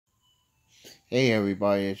Hey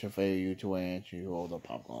everybody, it's your favorite YouTuber and you all the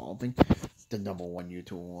popcorn open. The number one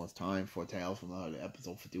YouTuber all time for Tales from the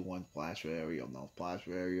episode 51 Splash Ariel. Now Splash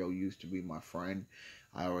Ariel used to be my friend.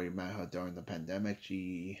 I already met her during the pandemic.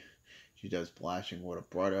 She does splashing with a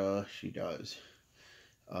brother.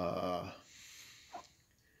 Uh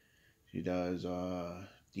she does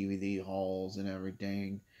DVD hauls and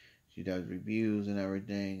everything. She does reviews and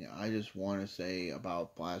everything. I just want to say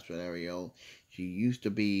about Splash Ariel. She used to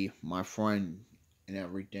be my friend and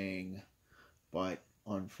everything, but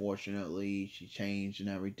unfortunately she changed and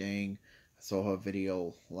everything. I saw her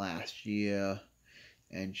video last year,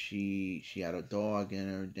 and she had a dog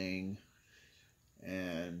and everything,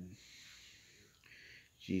 and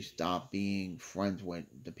she stopped being friends with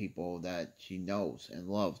the people that she knows and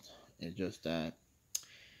loves. It's just that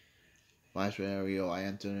last scenario I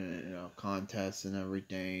entered in a contest and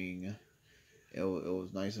everything. It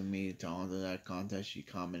was nice of me to enter that contest. She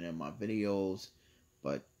commented on my videos,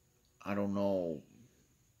 but I don't know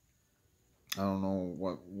I don't know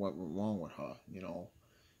what went wrong with her.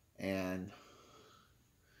 And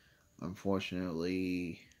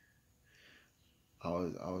unfortunately, I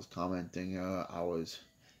was commenting. I was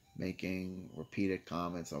making repeated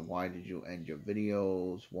comments on why did you end your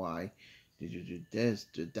videos? Why did you do this,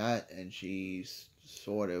 did that? And she's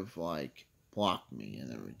sort of like blocked me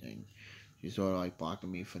and everything. She's sort of like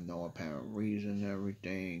blocking me for no apparent reason and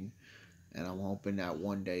everything. And I'm hoping that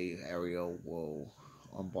one day Ariel will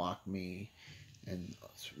unblock me and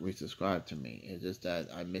resubscribe to me. It's just that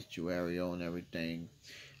I missed you, Ariel, and everything.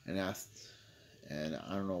 And I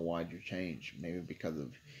don't know why you changed. Maybe because of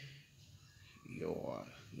your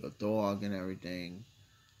your dog and everything.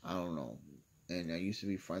 I don't know. And I used to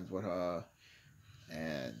be friends with her,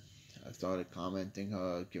 and I started commenting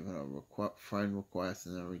her, giving her friend requests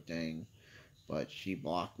and everything. But she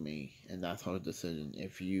blocked me, and that's her decision.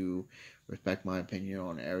 If you respect my opinion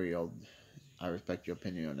on Ariel, I respect your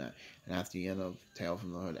opinion on that. And that's the end of Tales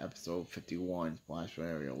from the Hood, episode 51, Splash for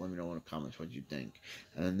Ariel. Let me know in the comments what you think.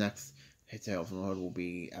 And the next Tales from the Hood will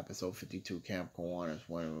be episode 52, Camp Kiwanis,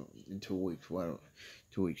 in 2 weeks.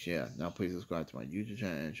 2 weeks, yeah. Now please subscribe to my YouTube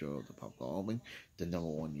channel and show the Popcorn Open, the number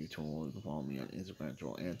one YouTuber. You can follow me on Instagram,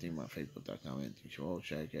 Joel Anthony, my Facebook.com, Anthony Show.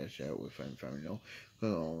 Share it with friends, family, know.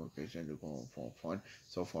 Because all the creation do going for fun.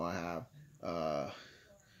 So far, I have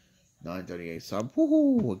 938 sub.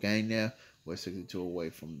 Woohoo! Again there. We're 62 away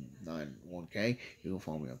from 91K. You can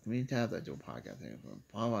follow me on community tabs. I do a podcast thing from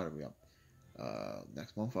Palma. It'll be up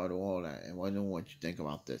next month. I'll do all that. And wondering what you think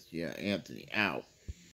about this. Yeah, Anthony out.